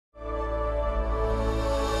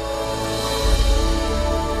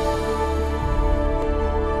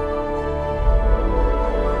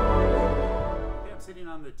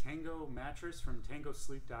mattress from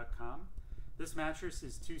TangoSleep.com. This mattress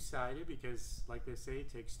is two-sided because, like they say,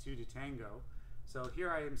 it takes two to tango. So here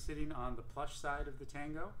I am sitting on the plush side of the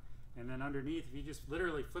Tango, and then underneath, if you just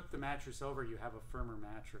literally flip the mattress over, you have a firmer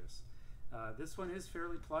mattress. This one is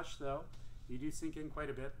fairly plush though. You do sink in quite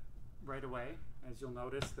a bit right away. As you'll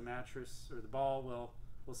notice, the mattress or the ball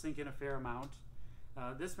will sink in a fair amount.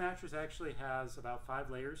 This mattress actually has about 5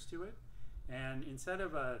 layers to it, and instead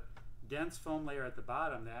of a dense foam layer at the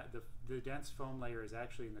bottom, the dense foam layer is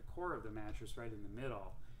actually in the core of the mattress right in the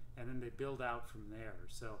middle, and then they build out from there.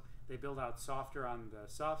 So they build out softer on the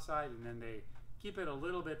soft side, and then they keep it a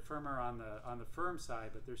little bit firmer on the firm side,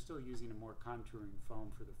 but they're still using a more contouring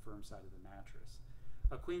foam for the firm side of the mattress.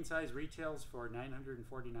 A queen size retails for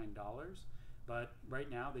 $949, but right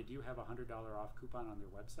now they do have a $100 off coupon on their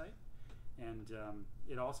website, and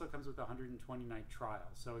it also comes with a 120-night trial.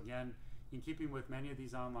 So again, in keeping with many of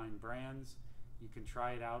these online brands, you can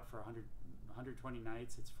try it out for 120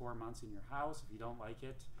 nights. It's 4 months in your house. If you don't like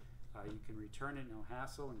it, you can return it, no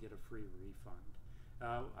hassle, and get a free refund.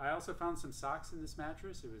 I also found some socks in this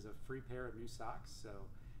mattress. It was a free pair of new socks. So,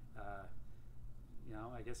 you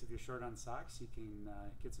know, I guess if you're short on socks, you can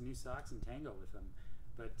get some new socks and tango with them.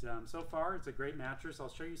 But so far, it's a great mattress. I'll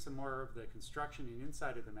show you some more of the construction and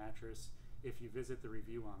inside of the mattress if you visit the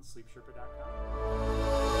review on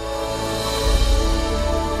sleepsherpa.com.